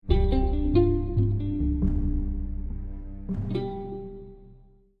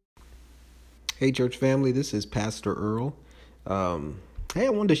Hey, church family, this is Pastor Earl. Hey, I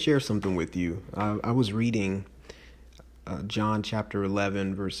wanted to share something with you. I was reading John chapter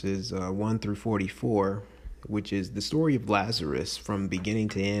 11, verses 1 through 44, which is the story of Lazarus from beginning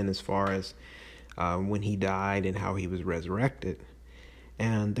to end as far as when he died and how he was resurrected.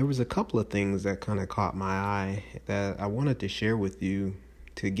 And there was a couple of things that kind of caught my eye that I wanted to share with you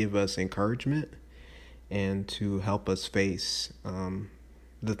to give us encouragement and to help us face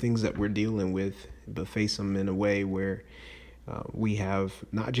the things that we're dealing with, but face them in a way where we have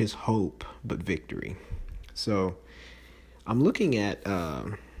not just hope, but victory. So I'm looking at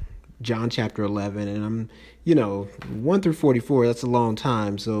John chapter 11, and I'm, 1 through 44, that's a long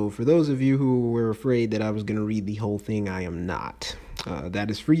time. So for those of you who were afraid that I was going to read the whole thing, I am not.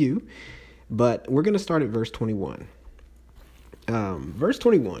 That is for you. But we're going to start at verse 21. Verse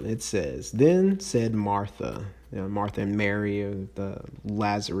 21, it says, "Then said Martha," Martha and Mary are the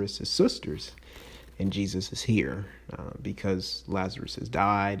Lazarus' sisters, and Jesus is here because Lazarus has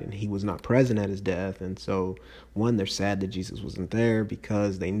died and he was not present at his death. And so, one, they're sad that Jesus wasn't there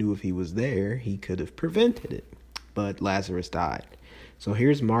because they knew if he was there, he could have prevented it. But Lazarus died. So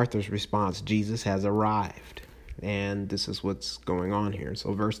here's Martha's response. Jesus has arrived. And this is what's going on here.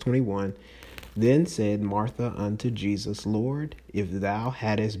 So verse 21, "Then said Martha unto Jesus, Lord, if thou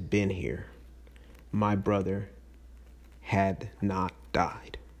hadst been here, my brother had not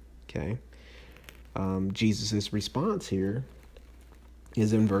died." Okay. Jesus' response here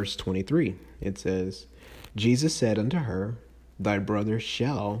is in verse 23. It says, "Jesus said unto her, Thy brother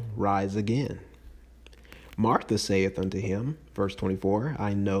shall rise again. Martha saith unto him," verse 24,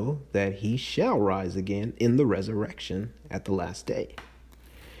 "I know that he shall rise again in the resurrection at the last day."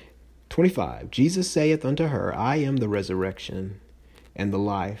 25, "Jesus saith unto her, I am the resurrection and the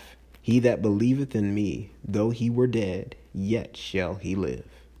life. He that believeth in me, though he were dead, yet shall he live.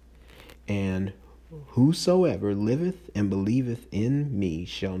 And whosoever liveth and believeth in me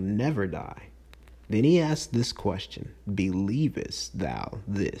shall never die." Then he asked this question, "Believest thou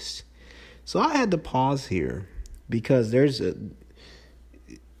this?" So I had to pause here because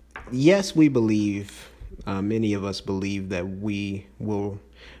yes, we believe, many of us believe that we will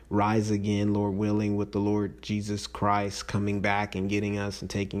rise again, Lord willing, with the Lord Jesus Christ coming back and getting us and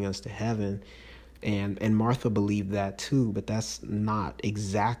taking us to heaven. And Martha believed that too, but that's not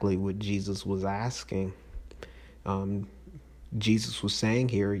exactly what Jesus was asking. Jesus was saying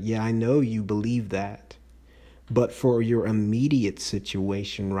here, yeah, I know you believe that, but for your immediate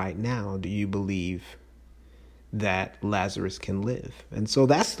situation right now, do you believe that Lazarus can live? And so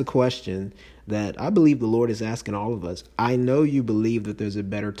that's the question that I believe the Lord is asking all of us. I know you believe that there's a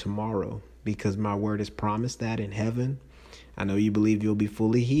better tomorrow because my word has promised that in heaven. I know you believe you'll be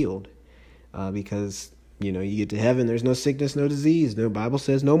fully healed because, you get to heaven, there's no sickness, no disease. The Bible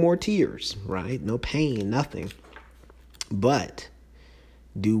says no more tears, right? No pain, nothing. But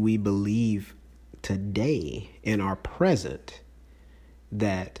do we believe today in our present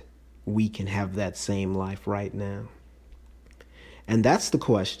that we can have that same life right now? And that's the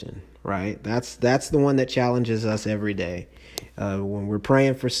question, right? That's the one that challenges us every day. When we're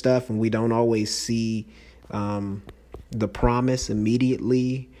praying for stuff and we don't always see the promise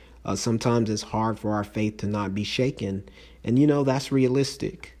immediately, sometimes it's hard for our faith to not be shaken. And, that's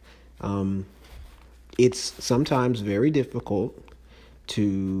realistic. It's sometimes very difficult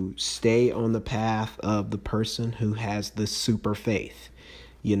to stay on the path of the person who has the super faith,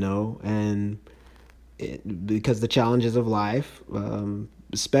 and because the challenges of life,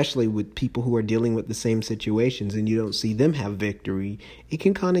 especially with people who are dealing with the same situations and you don't see them have victory, it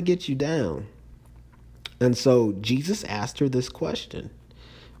can kind of get you down. And so Jesus asked her this question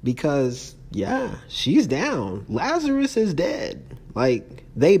because, yeah, she's down. Lazarus is dead. Like,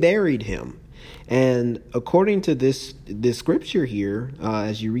 they buried him. And according to this scripture here,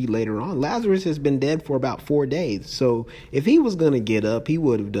 as you read later on, Lazarus has been dead for about 4 days. So if he was going to get up, he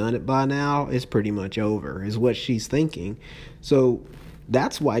would have done it by now. It's pretty much over, is what she's thinking. So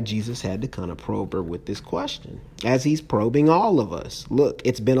that's why Jesus had to kind of probe her with this question, as he's probing all of us. Look,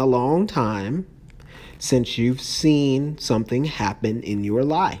 it's been a long time since you've seen something happen in your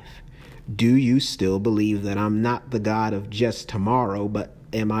life. Do you still believe that I'm not the God of just tomorrow, but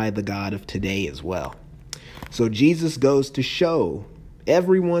am I the God of today as well? So Jesus goes to show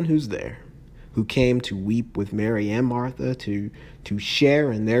everyone who's there, who came to weep with Mary and Martha, to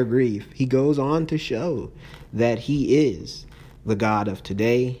share in their grief. He goes on to show that he is the God of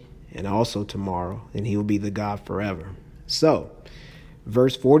today and also tomorrow, and he will be the God forever. So,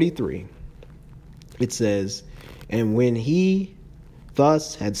 verse 43, it says, "And when he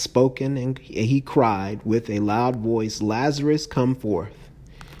thus had spoken, and he cried with a loud voice, Lazarus, come forth.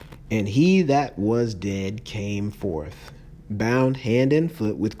 And he that was dead came forth, bound hand and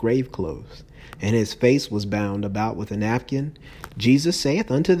foot with grave clothes, and his face was bound about with a napkin. Jesus saith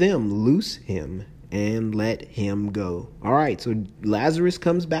unto them, Loose him and let him go. All right, so Lazarus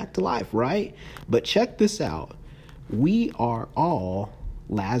comes back to life, right? But check this out. We are all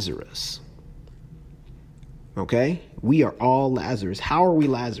Lazarus. Okay? We are all Lazarus. How are we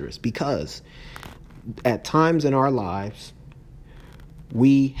Lazarus? Because at times in our lives,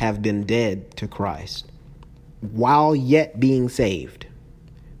 we have been dead to Christ. While yet being saved,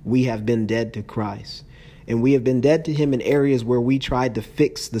 we have been dead to Christ. And we have been dead to him in areas where we tried to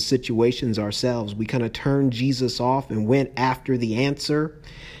fix the situations ourselves. We kind of turned Jesus off and went after the answer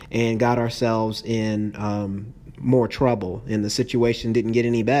and got ourselves in more trouble. And the situation didn't get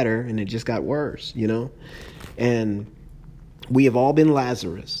any better and it just got worse, you know. And we have all been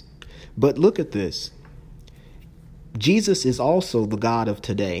Lazarus. But look at this. Jesus is also the God of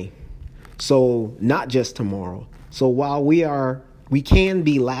today. So not just tomorrow. So while we can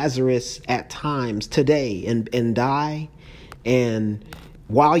be Lazarus at times today and die, and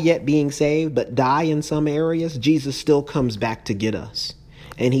while yet being saved, but die in some areas, Jesus still comes back to get us.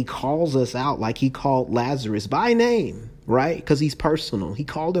 And he calls us out like he called Lazarus by name, right? Because he's personal. He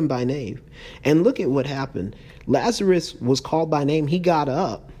called him by name. And look at what happened. Lazarus was called by name. He got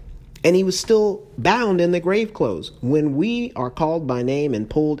up. And he was still bound in the grave clothes. When we are called by name and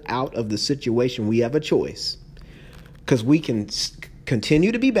pulled out of the situation, we have a choice. Because we can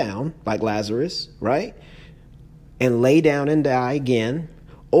continue to be bound, like Lazarus, right? And lay down and die again.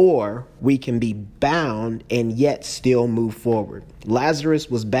 Or we can be bound and yet still move forward. Lazarus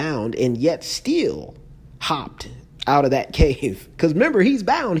was bound and yet still hopped out of that cave. Because remember, he's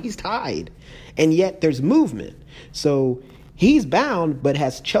bound, he's tied. And yet there's movement. So he's bound, but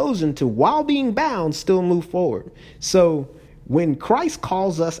has chosen to, while being bound, still move forward. So when Christ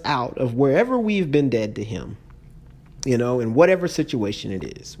calls us out of wherever we've been dead to him, you know, in whatever situation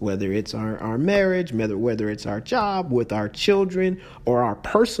it is, whether it's our marriage, whether it's our job, with our children, or our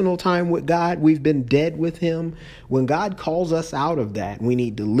personal time with God, we've been dead with him. When God calls us out of that, we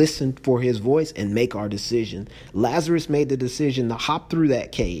need to listen for his voice and make our decision. Lazarus made the decision to hop through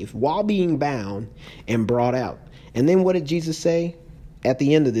that cave while being bound and brought out. And then what did Jesus say at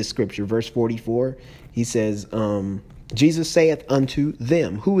the end of this scripture, verse 44? He says, Jesus saith unto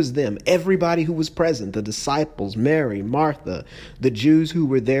them. Who is them? Everybody who was present, the disciples, Mary, Martha, the Jews who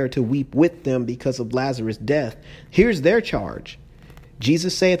were there to weep with them because of Lazarus' death. Here's their charge.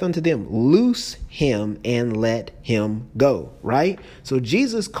 Jesus saith unto them, Loose him and let him go, right? So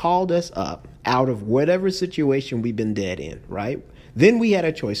Jesus called us up out of whatever situation we've been dead in, right? Then we had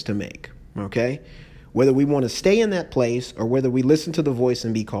a choice to make, okay? Whether we want to stay in that place or whether we listen to the voice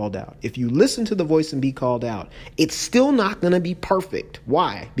and be called out. If you listen to the voice and be called out, it's still not going to be perfect.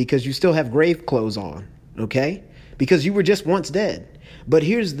 Why? Because you still have grave clothes on, okay? Because you were just once dead. But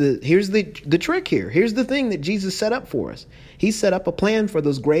here's the trick here. Here's the thing that Jesus set up for us. He set up a plan for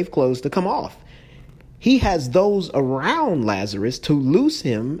those grave clothes to come off. He has those around Lazarus to loose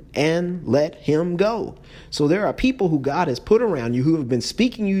him and let him go. So there are people who God has put around you who have been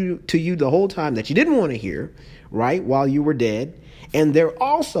speaking to you the whole time that you didn't want to hear, right, while you were dead. And they're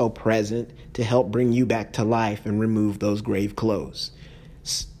also present to help bring you back to life and remove those grave clothes.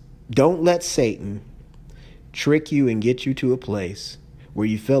 Don't let Satan trick you and get you to a place where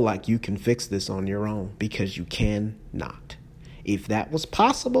you feel like you can fix this on your own, because you cannot. If that was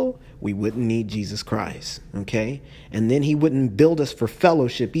possible, we wouldn't need Jesus Christ, okay? And then he wouldn't build us for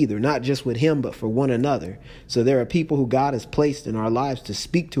fellowship either, not just with him, but for one another. So there are people who God has placed in our lives to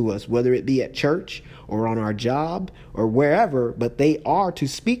speak to us, whether it be at church or on our job or wherever, but they are to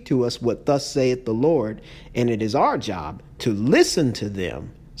speak to us what thus saith the Lord. And it is our job to listen to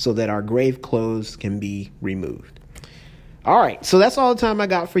them so that our grave clothes can be removed. All right, so that's all the time I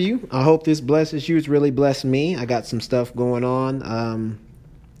got for you. I hope this blesses you. It's really blessed me. I got some stuff going on,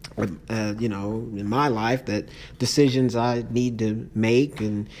 in my life, that decisions I need to make,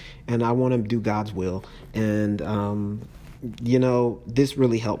 and I want to do God's will. And, this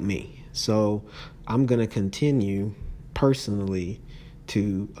really helped me. So I'm going to continue personally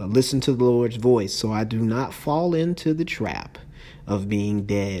to listen to the Lord's voice so I do not fall into the trap of being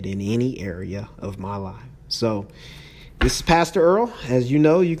dead in any area of my life. So this is Pastor Earl. As you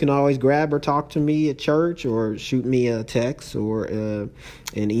know, you can always grab or talk to me at church or shoot me a text or an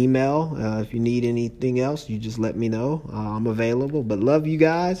email. If you need anything else, you just let me know. I'm available. But love you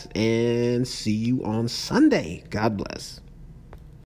guys and see you on Sunday. God bless.